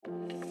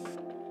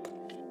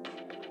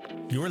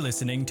You're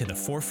listening to the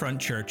Forefront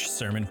Church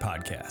Sermon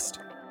Podcast.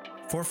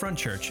 Forefront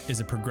Church is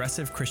a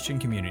progressive Christian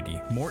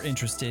community more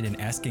interested in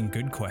asking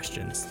good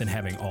questions than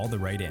having all the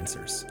right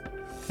answers.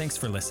 Thanks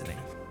for listening.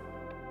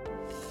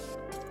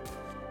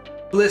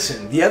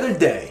 Listen, the other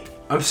day,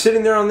 I'm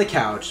sitting there on the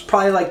couch,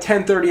 probably like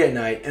 10:30 at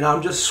night, and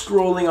I'm just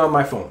scrolling on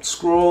my phone.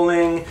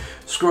 Scrolling,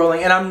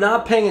 and I'm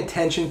not paying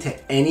attention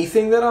to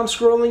anything that I'm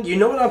scrolling. You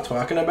know what I'm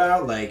talking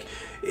about? Like,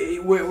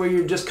 where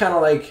you're just kind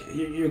of like,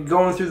 you're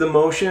going through the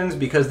motions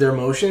because they're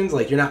motions,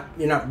 like you're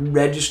not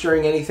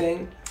registering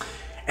anything.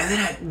 And then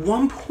at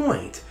one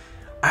point,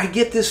 I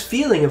get this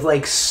feeling of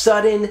like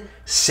sudden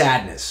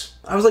sadness.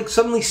 I was like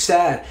suddenly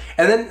sad.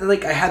 And then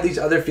like I had these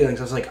other feelings.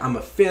 I was like, I'm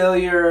a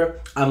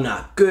failure. I'm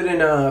not good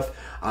enough.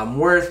 I'm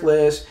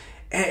worthless.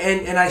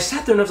 And I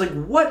sat there and I was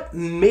like, what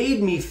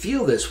made me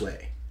feel this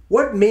way?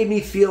 What made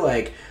me feel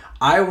like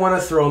I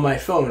want to throw my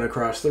phone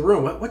across the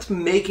room? What's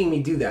making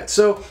me do that?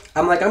 So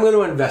I'm like, I'm going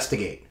to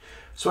investigate.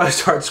 So I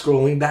start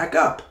scrolling back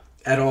up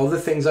at all the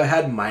things I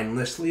had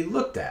mindlessly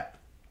looked at.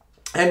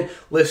 And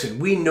listen,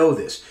 we know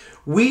this.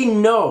 We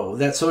know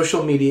that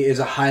social media is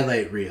a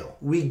highlight reel.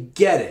 We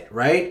get it,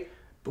 right?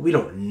 But we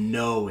don't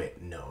know it.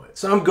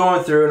 So I'm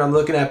going through and I'm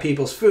looking at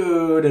people's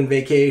food and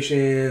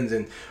vacations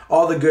and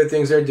all the good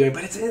things they're doing.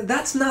 But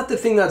that's not the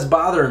thing that's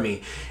bothering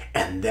me.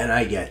 And then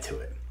I get to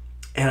it.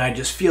 And I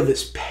just feel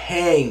this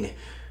pang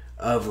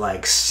of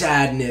like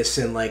sadness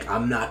and like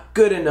I'm not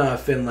good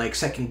enough and like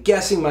second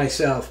guessing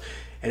myself.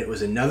 And it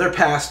was another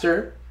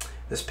pastor.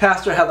 This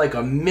pastor had like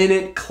a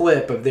minute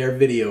clip of their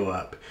video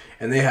up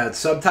and they had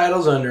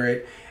subtitles under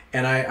it.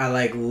 And I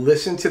like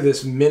listened to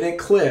this minute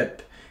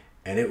clip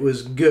and it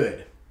was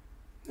good.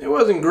 It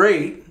wasn't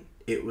great.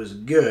 It was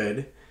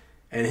good.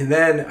 And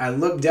then I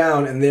looked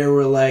down and there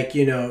were like,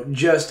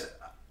 just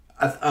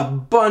a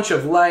bunch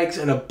of likes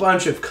and a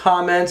bunch of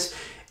comments.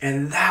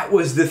 And that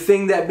was the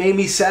thing that made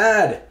me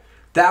sad.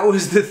 That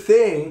was the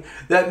thing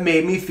that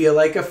made me feel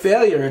like a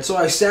failure. And so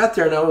I sat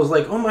there and I was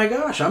like, oh my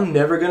gosh, I'm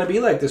never going to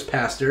be like this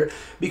pastor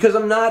because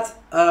I'm not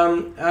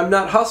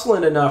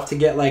hustling enough to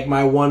get like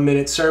my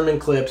 1-minute sermon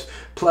clips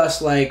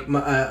plus like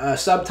a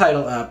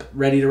subtitle up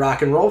ready to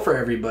rock and roll for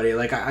everybody.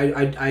 Like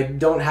I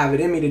don't have it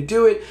in me to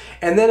do it.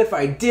 And then if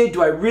I did,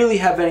 do I really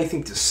have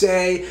anything to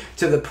say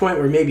to the point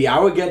where maybe I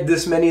would get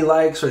this many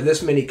likes or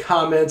this many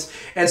comments?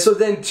 And so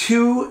then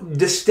two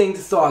distinct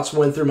thoughts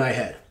went through my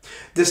head.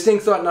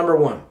 Distinct thought number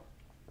one.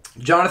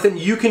 Jonathan,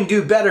 you can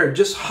do better.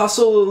 Just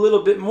hustle a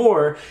little bit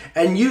more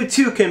and you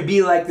too can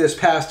be like this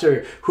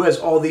pastor who has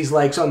all these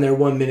likes on their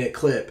 1-minute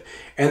clip.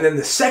 And then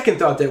the second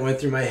thought that went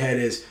through my head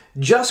is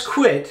just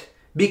quit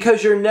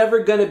because you're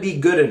never going to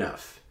be good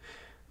enough.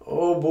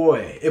 Oh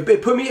boy, it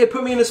put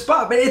me in a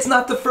spot, but it's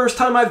not the first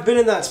time I've been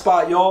in that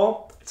spot,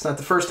 y'all. It's not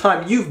the first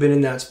time you've been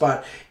in that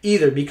spot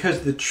either,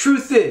 because the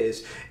truth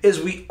is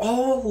we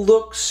all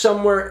look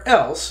somewhere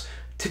else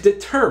to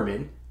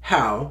determine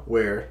how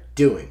we're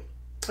doing.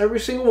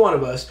 Every single one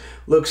of us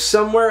looks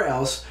somewhere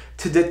else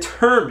to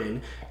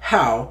determine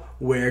how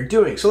we're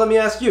doing. So let me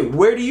ask you,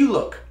 where do you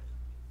look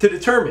to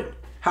determine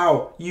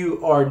how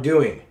you are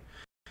doing?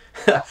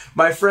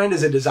 My friend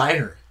is a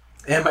designer,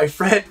 and my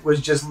friend was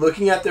just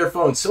looking at their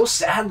phone so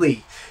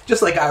sadly,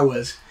 just like I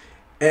was.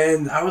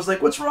 And I was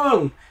like, what's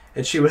wrong?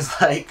 And she was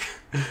like,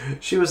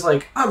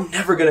 I'm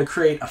never going to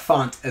create a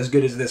font as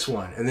good as this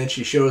one. And then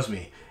she shows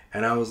me,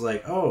 and I was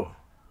like, oh.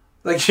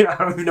 Like, I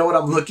don't even know what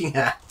I'm looking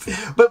at.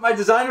 But my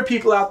designer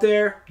people out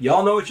there,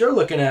 y'all know what you're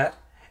looking at.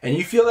 And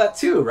you feel that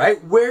too,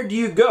 right? Where do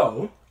you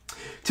go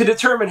to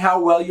determine how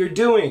well you're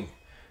doing?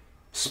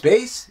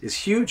 Space is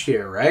huge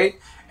here, right?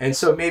 And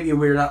so maybe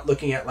we're not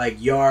looking at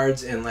like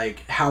yards and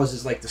like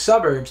houses like the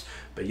suburbs.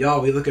 But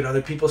y'all, we look at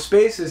other people's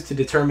spaces to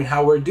determine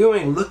how we're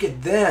doing. Look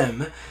at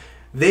them.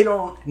 They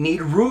don't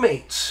need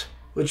roommates,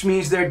 which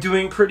means they're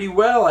doing pretty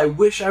well. I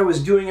wish I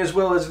was doing as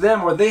well as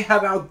them. Or they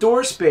have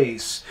outdoor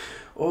space.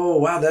 Oh,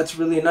 wow, that's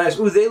really nice.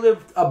 Ooh, they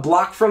live a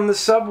block from the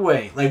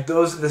subway. Like,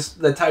 those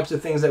are the types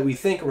of things that we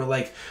think. We're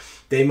like,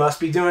 they must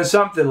be doing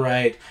something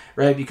right?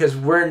 Because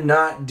we're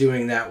not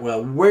doing that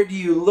well. Where do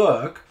you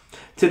look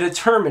to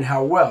determine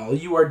how well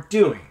you are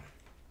doing?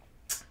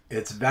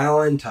 It's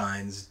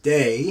Valentine's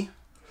Day,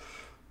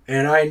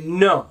 and I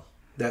know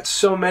that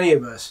so many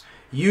of us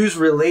use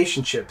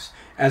relationships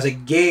as a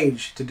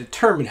gauge to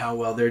determine how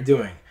well they're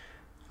doing.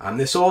 I'm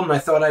this old and I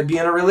thought I'd be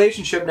in a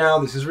relationship now.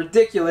 This is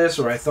ridiculous.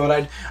 Or I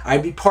thought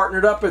I'd be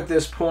partnered up at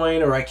this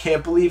point. Or I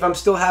can't believe I'm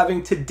still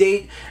having to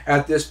date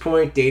at this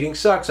point. Dating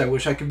sucks. I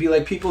wish I could be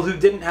like people who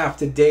didn't have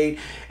to date.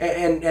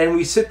 And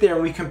we sit there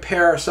and we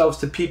compare ourselves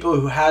to people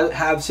who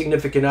have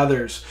significant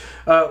others.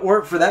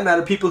 Or for that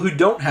matter, people who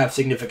don't have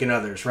significant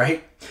others,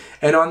 right?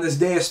 And on this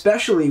day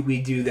especially,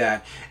 we do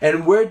that.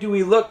 And where do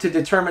we look to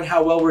determine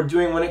how well we're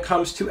doing when it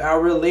comes to our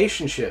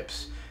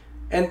relationships?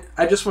 And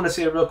I just want to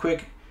say real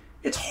quick,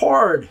 it's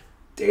hard.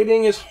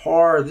 Dating is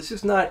hard. This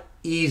is not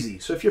easy.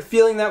 So if you're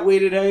feeling that way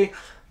today,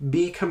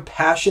 be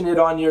compassionate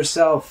on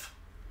yourself.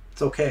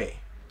 It's okay.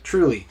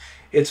 Truly,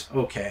 it's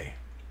okay.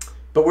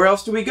 But where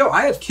else do we go?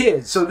 I have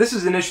kids, so this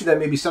is an issue that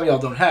maybe some of y'all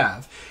don't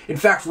have. In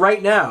fact,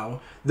 right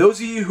now, those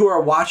of you who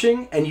are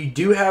watching and you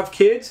do have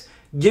kids,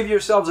 give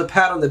yourselves a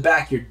pat on the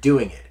back, you're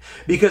doing it.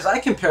 Because I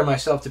compare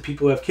myself to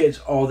people who have kids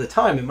all the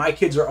time, and my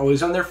kids are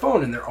always on their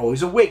phone, and they're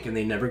always awake, and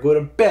they never go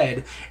to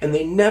bed, and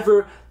they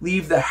never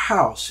leave the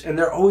house, and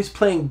they're always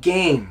playing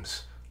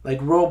games like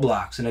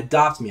Roblox and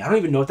Adopt Me. I don't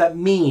even know what that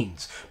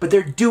means, but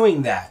they're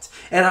doing that.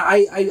 And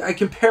I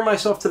compare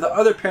myself to the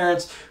other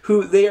parents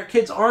who their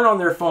kids aren't on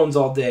their phones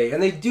all day,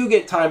 and they do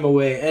get time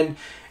away, and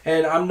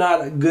I'm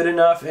not good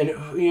enough,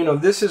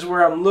 and this is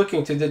where I'm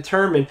looking to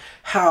determine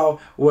how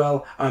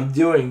well I'm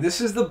doing.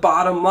 This is the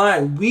bottom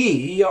line.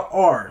 We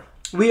are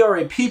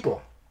a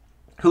people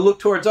who look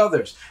towards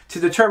others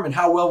to determine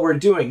how well we're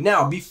doing.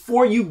 Now,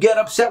 before you get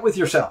upset with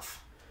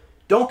yourself,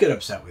 don't get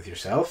upset with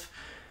yourself.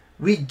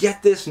 We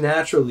get this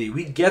naturally.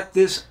 We get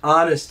this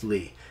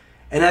honestly.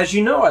 And as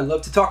you know, I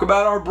love to talk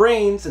about our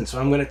brains, and so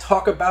I'm going to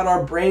talk about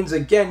our brains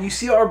again. You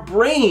see, our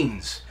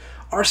brains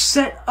are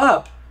set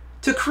up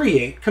to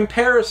create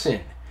comparison.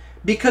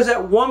 Because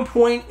at one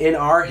point in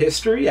our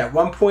history, at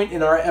one point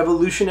in our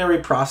evolutionary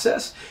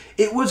process,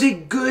 it was a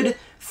good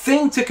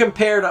thing to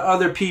compare to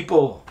other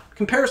people.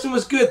 Comparison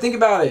was good. Think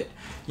about it.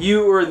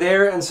 You were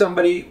there and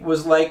somebody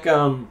was like,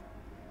 oh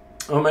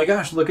my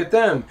gosh, look at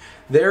them.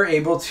 They're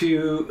able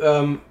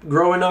to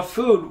grow enough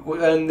food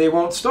and they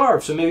won't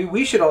starve. So maybe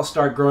we should all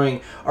start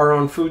growing our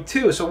own food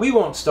too, so we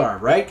won't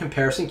starve, right?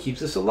 Comparison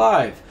keeps us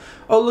alive.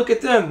 Oh, look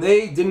at them.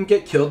 They didn't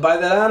get killed by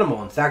that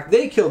animal. In fact,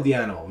 they killed the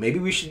animal. Maybe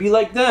we should be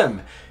like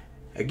them.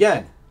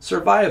 Again,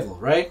 survival,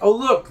 right? Oh,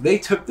 look, they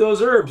took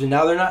those herbs and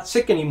now they're not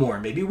sick anymore.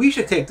 Maybe we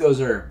should take those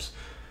herbs.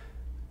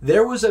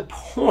 There was a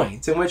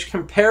point in which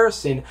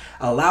comparison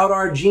allowed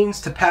our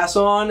genes to pass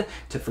on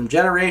from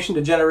generation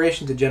to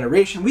generation to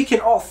generation. We can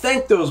all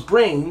thank those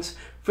brains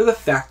for the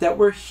fact that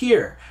we're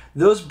here.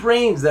 Those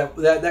brains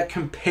that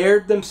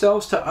compared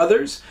themselves to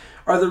others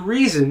are the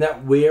reason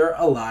that we're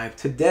alive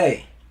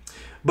today.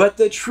 But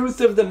the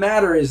truth of the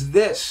matter is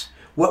this: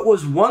 what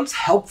was once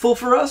helpful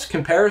for us,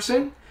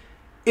 comparison,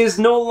 is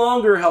no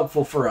longer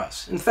helpful for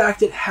us. In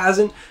fact, it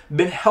hasn't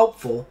been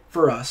helpful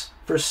for us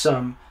for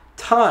some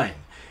time.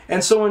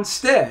 And so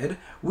instead,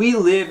 we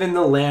live in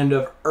the land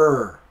of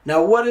Ur.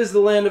 Now, what is the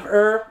land of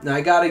Ur? Now,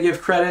 I got to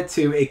give credit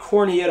to a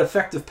corny yet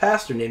effective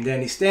pastor named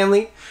Andy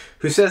Stanley,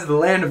 who says the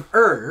land of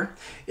Ur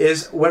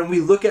is when we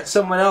look at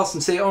someone else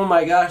and say, oh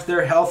my gosh,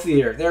 they're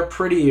healthier, they're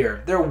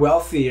prettier, they're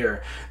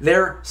wealthier,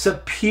 they're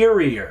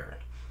superior.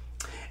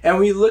 And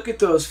we look at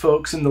those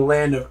folks in the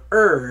land of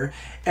Ur,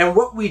 and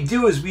what we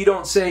do is we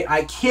don't say,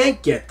 I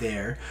can't get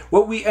there.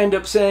 What we end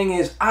up saying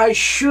is, I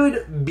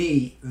should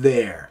be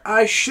there.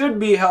 I should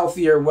be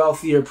healthier,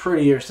 wealthier,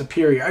 prettier,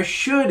 superior. I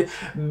should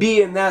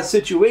be in that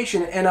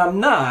situation, and I'm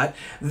not.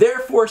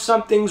 Therefore,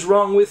 something's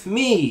wrong with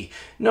me.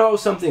 No,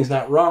 something's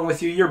not wrong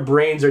with you. Your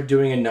brains are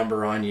doing a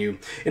number on you.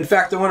 In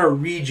fact, I want to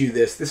read you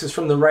this. This is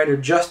from the writer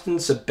Justin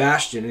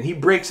Sebastian, and he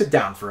breaks it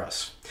down for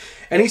us.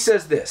 And he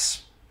says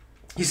this.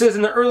 He says,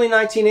 in the early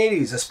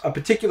 1980s, a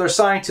particular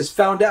scientist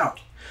found out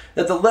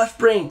that the left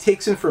brain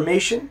takes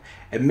information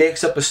and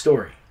makes up a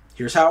story.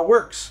 Here's how it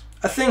works.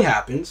 A thing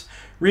happens,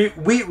 we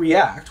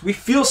react, we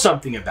feel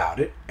something about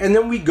it, and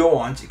then we go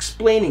on to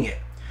explaining it.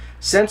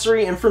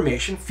 Sensory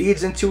information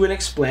feeds into an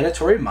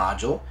explanatory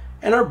module,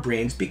 and our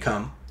brains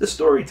become the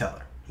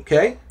storyteller.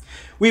 Okay?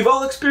 We've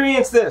all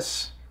experienced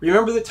this.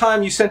 Remember the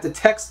time you sent a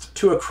text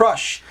to a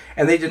crush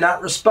and they did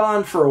not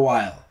respond for a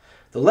while?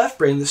 The left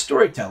brain, the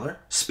storyteller,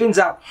 spins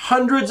out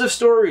hundreds of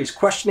stories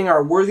questioning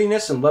our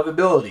worthiness and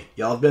lovability.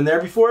 Y'all have been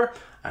there before?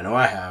 I know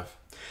I have.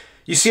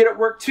 You see it at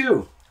work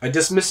too. A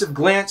dismissive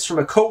glance from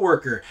a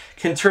coworker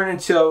can turn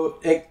into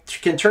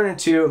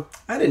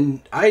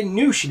I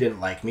knew she didn't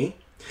like me.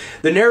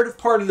 The narrative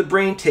part of the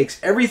brain takes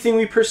everything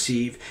we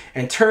perceive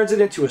and turns it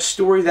into a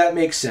story that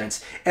makes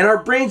sense. And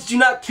our brains do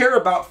not care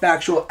about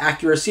factual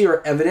accuracy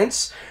or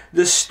evidence.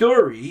 The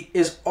story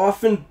is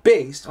often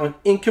based on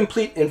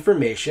incomplete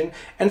information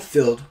and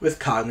filled with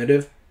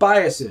cognitive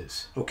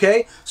biases.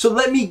 Okay? So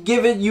let me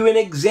give you an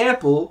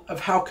example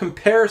of how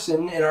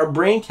comparison and our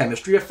brain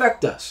chemistry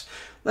affect us.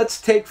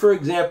 Let's take, for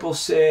example,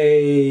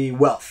 say,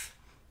 wealth.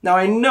 Now,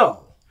 I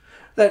know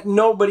that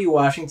nobody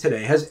watching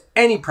today has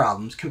any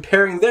problems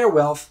comparing their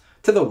wealth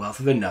to the wealth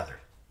of another.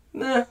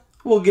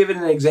 We'll give it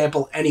an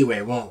example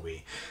anyway, won't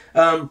we?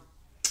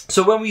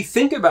 So when we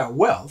think about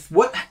wealth,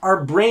 what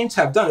our brains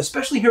have done,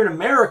 especially here in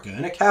America,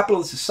 in a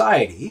capitalist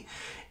society,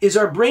 is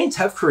our brains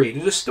have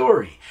created a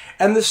story.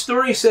 And the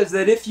story says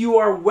that if you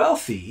are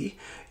wealthy,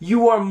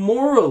 you are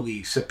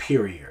morally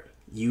superior.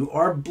 You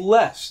are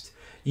blessed.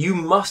 You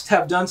must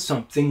have done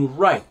something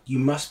right. You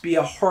must be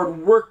a hard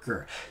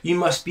worker. You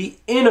must be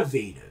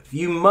innovative.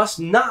 You must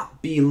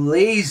not be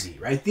lazy,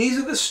 right? These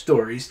are the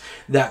stories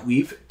that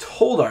we've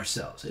told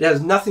ourselves. It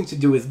has nothing to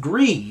do with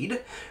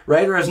greed,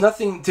 right? Or has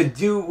nothing to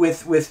do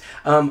with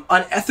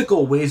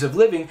unethical ways of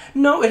living.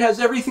 No, it has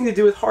everything to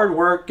do with hard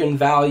work and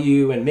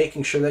value and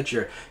making sure that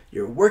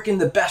you're working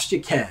the best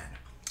you can.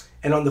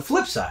 And on the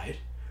flip side,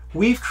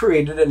 we've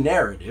created a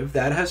narrative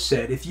that has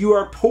said if you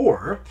are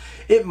poor,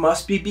 it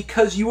must be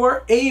because you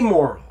are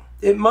amoral.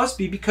 It must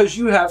be because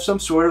you have some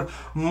sort of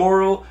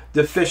moral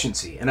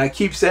deficiency. And I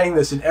keep saying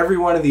this in every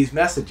one of these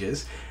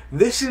messages.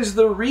 This is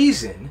the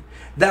reason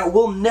that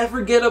we'll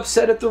never get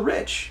upset at the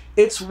rich.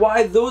 It's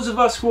why those of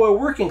us who are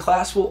working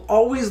class will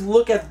always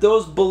look at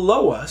those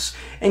below us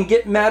and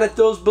get mad at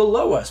those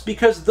below us,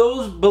 because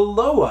those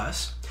below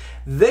us,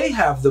 they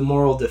have the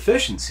moral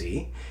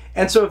deficiency.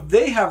 And so if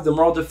they have the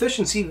moral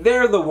deficiency,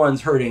 they're the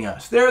ones hurting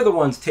us. They're the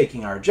ones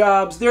taking our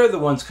jobs. They're the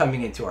ones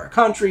coming into our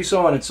country,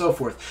 so on and so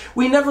forth.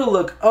 We never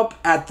look up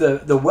at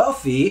the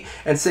wealthy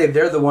and say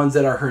they're the ones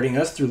that are hurting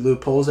us through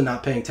loopholes and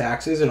not paying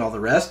taxes and all the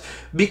rest,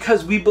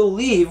 because we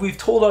believe, we've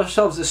told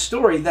ourselves a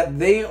story that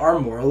they are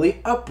morally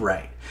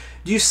upright.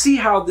 Do you see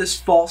how this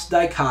false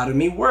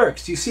dichotomy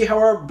works? Do you see how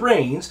our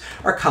brains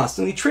are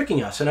constantly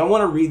tricking us? And I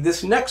want to read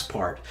this next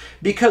part,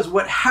 because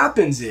what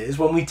happens is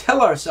when we tell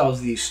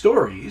ourselves these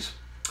stories,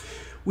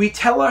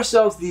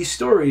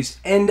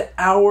 and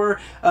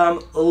our the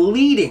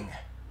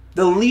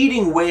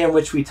leading way in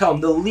which we tell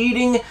them, the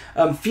leading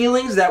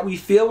feelings that we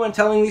feel when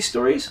telling these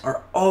stories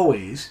are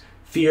always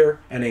fear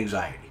and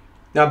anxiety.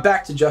 Now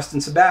back to Justin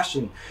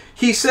Sebastian.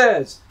 He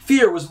says,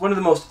 fear was one of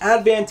the most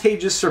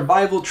advantageous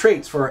survival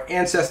traits for our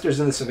ancestors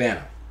in the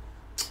savannah.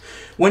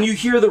 When you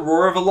hear the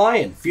roar of a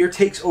lion, fear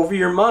takes over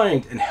your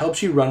mind and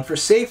helps you run for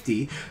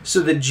safety, so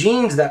the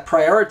genes that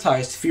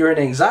prioritized fear and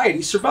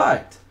anxiety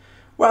survived,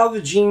 while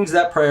the genes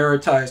that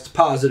prioritized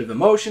positive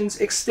emotions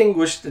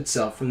extinguished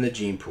itself from the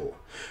gene pool.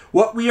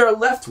 What we are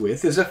left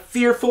with is a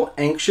fearful,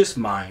 anxious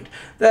mind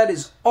that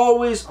is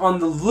always on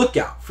the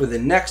lookout for the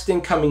next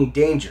incoming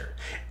danger.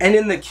 And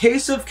in the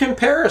case of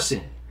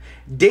comparison,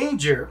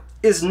 danger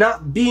is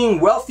not being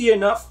wealthy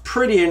enough,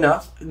 pretty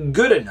enough,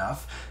 good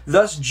enough,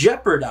 thus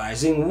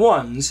jeopardizing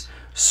one's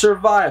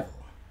survival.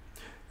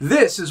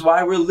 This is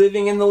why we're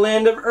living in the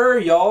land of Ur,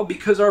 y'all,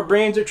 because our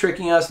brains are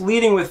tricking us,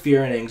 leading with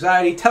fear and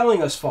anxiety,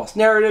 telling us false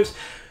narratives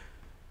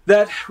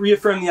that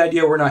reaffirm the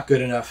idea we're not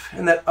good enough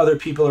and that other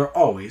people are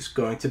always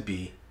going to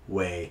be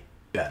way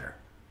better.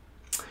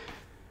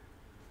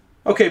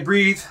 Okay,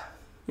 breathe.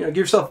 Give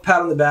yourself a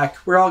pat on the back.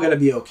 We're all going to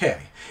be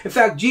okay. In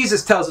fact,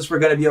 Jesus tells us we're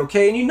going to be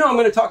okay. And I'm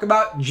going to talk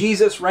about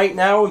Jesus right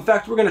now. In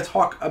fact, we're going to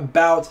talk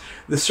about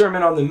the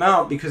Sermon on the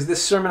Mount, because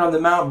this Sermon on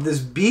the Mount, this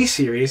B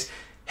series,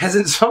 has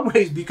in some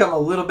ways become a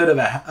little bit of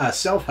a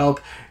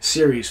self-help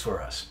series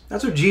for us.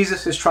 That's what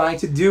Jesus is trying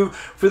to do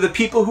for the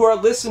people who are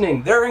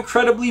listening. They're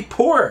incredibly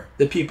poor,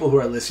 the people who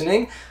are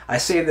listening. I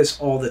say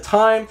this all the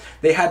time.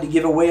 They had to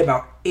give away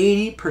about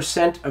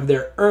 80% of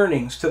their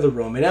earnings to the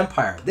Roman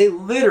Empire. They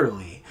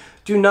literally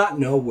do not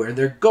know where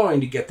they're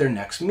going to get their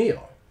next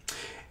meal.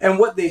 And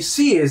what they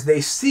see is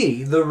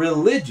the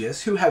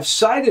religious who have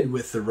sided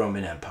with the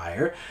Roman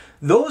Empire.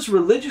 Those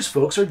religious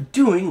folks are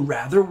doing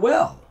rather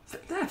well.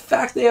 In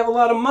fact, they have a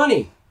lot of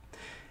money.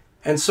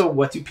 And so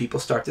what do people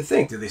start to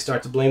think? Do they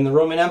start to blame the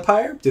Roman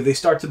Empire? Do they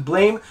start to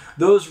blame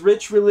those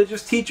rich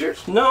religious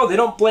teachers? No, they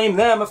don't blame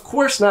them. Of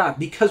course not,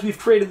 because we've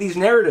created these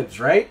narratives,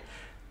 right?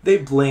 They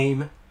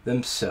blame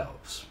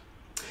themselves.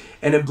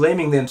 And in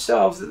blaming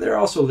themselves, they're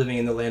also living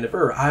in the land of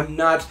Ur. I'm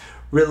not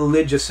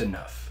religious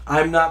enough.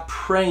 I'm not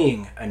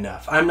praying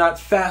enough. I'm not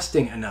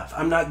fasting enough.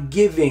 I'm not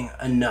giving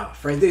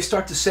enough, right? They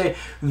start to say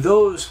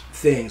those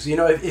things.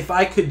 If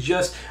I could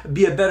just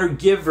be a better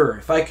giver,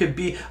 if I could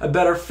be a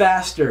better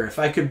faster, if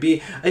I could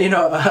be,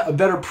 a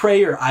better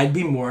prayer, I'd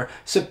be more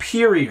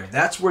superior.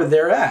 That's where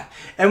they're at.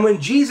 And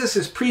when Jesus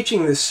is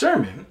preaching this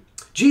sermon,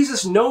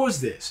 Jesus knows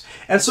this.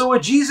 And so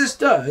what Jesus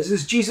does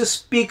is Jesus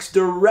speaks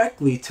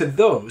directly to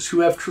those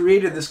who have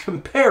created this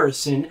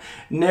comparison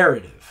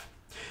narrative.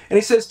 And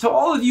he says, to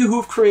all of you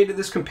who have created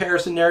this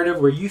comparison narrative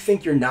where you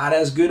think you're not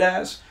as good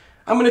as,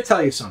 I'm going to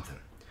tell you something.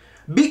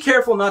 Be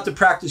careful not to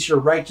practice your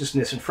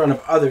righteousness in front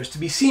of others to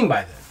be seen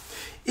by them.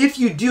 If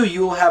you do,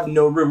 you will have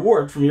no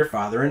reward from your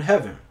Father in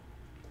heaven.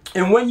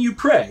 And when you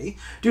pray,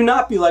 do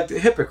not be like the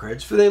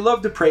hypocrites, for they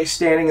love to pray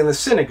standing in the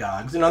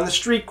synagogues and on the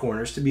street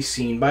corners to be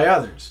seen by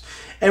others.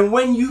 And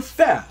when you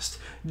fast,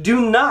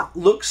 do not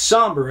look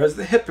somber as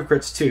the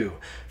hypocrites do,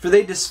 for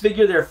they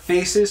disfigure their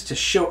faces to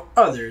show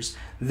others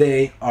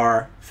they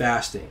are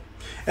fasting.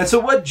 And so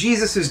what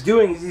Jesus is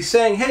doing is he's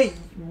saying, hey,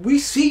 we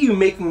see you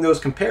making those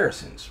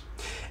comparisons.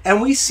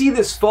 And we see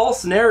this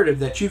false narrative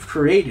that you've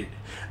created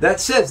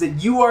that says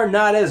that you are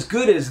not as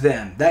good as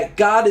them, that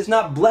God is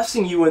not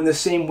blessing you in the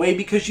same way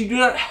because you do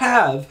not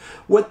have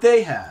what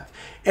they have.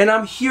 And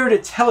I'm here to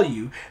tell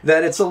you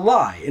that it's a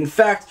lie. In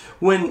fact,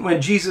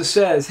 when Jesus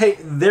says, hey,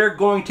 they're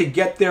going to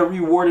get their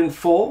reward in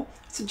full,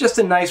 it's just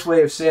a nice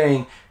way of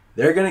saying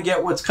they're going to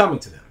get what's coming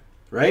to them,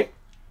 right?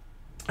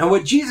 And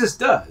what Jesus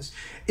does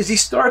is he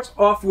starts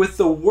off with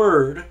the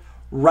word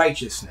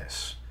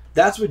righteousness.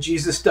 That's what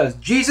Jesus does.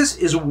 Jesus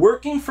is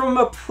working from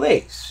a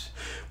place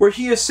where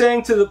he is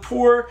saying to the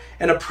poor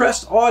and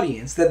oppressed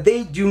audience that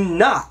they do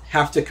not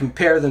have to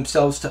compare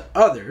themselves to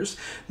others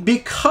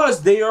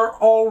because they are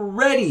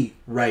already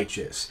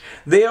righteous.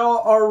 They are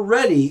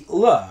already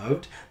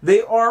loved.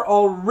 They are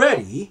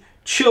already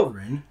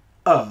children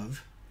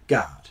of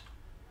God.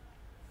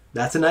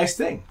 That's a nice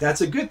thing.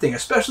 That's a good thing,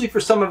 especially for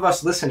some of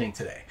us listening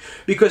today.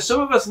 Because some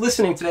of us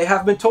listening today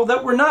have been told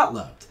that we're not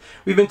loved.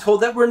 We've been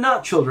told that we're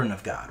not children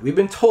of God. We've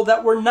been told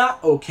that we're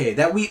not okay,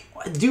 that we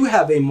do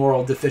have a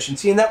moral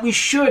deficiency, and that we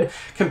should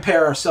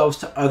compare ourselves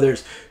to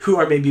others who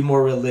are maybe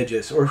more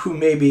religious or who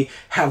maybe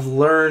have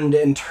learned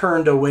and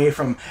turned away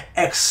from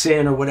X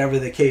sin or whatever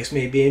the case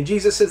may be. And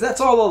Jesus says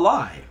that's all a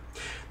lie.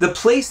 The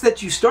place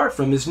that you start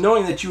from is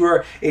knowing that you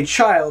are a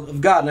child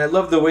of God. And I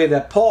love the way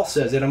that Paul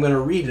says it. I'm going to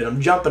read it. I'm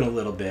jumping a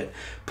little bit.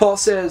 Paul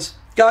says,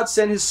 God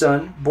sent his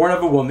son, born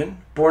of a woman,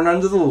 born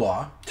under the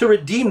law, to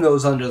redeem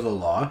those under the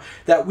law,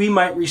 that we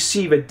might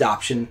receive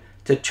adoption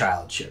to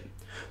childship.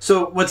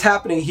 So what's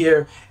happening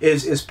here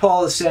is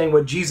Paul is saying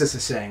what Jesus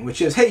is saying,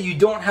 which is, hey, you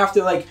don't have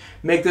to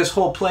make this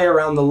whole play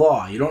around the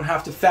law. You don't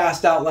have to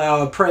fast out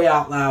loud, pray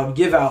out loud,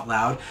 give out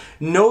loud.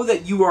 Know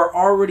that you are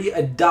already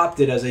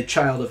adopted as a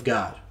child of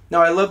God.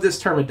 Now, I love this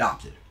term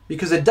adopted,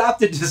 because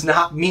adopted does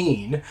not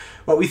mean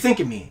what we think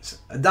it means.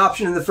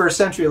 Adoption in the first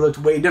century looked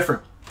way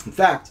different. In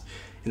fact,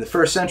 in the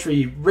first century,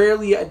 you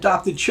rarely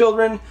adopted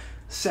children,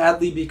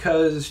 sadly,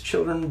 because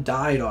children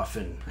died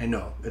often. I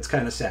know, it's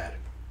kind of sad.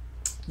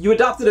 You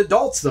adopted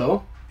adults,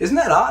 though. Isn't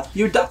that odd?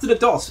 You adopted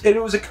adults, and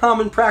it was a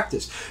common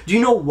practice. Do you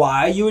know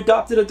why you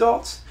adopted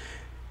adults?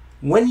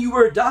 When you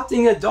were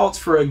adopting adults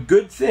for a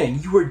good thing,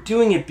 you were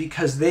doing it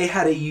because they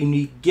had a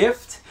unique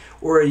gift,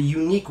 or a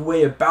unique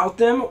way about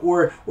them,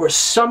 or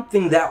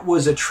something that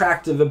was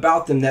attractive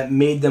about them that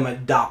made them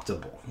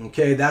adoptable.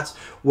 Okay, that's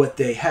what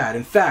they had.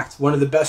 In fact, one of the best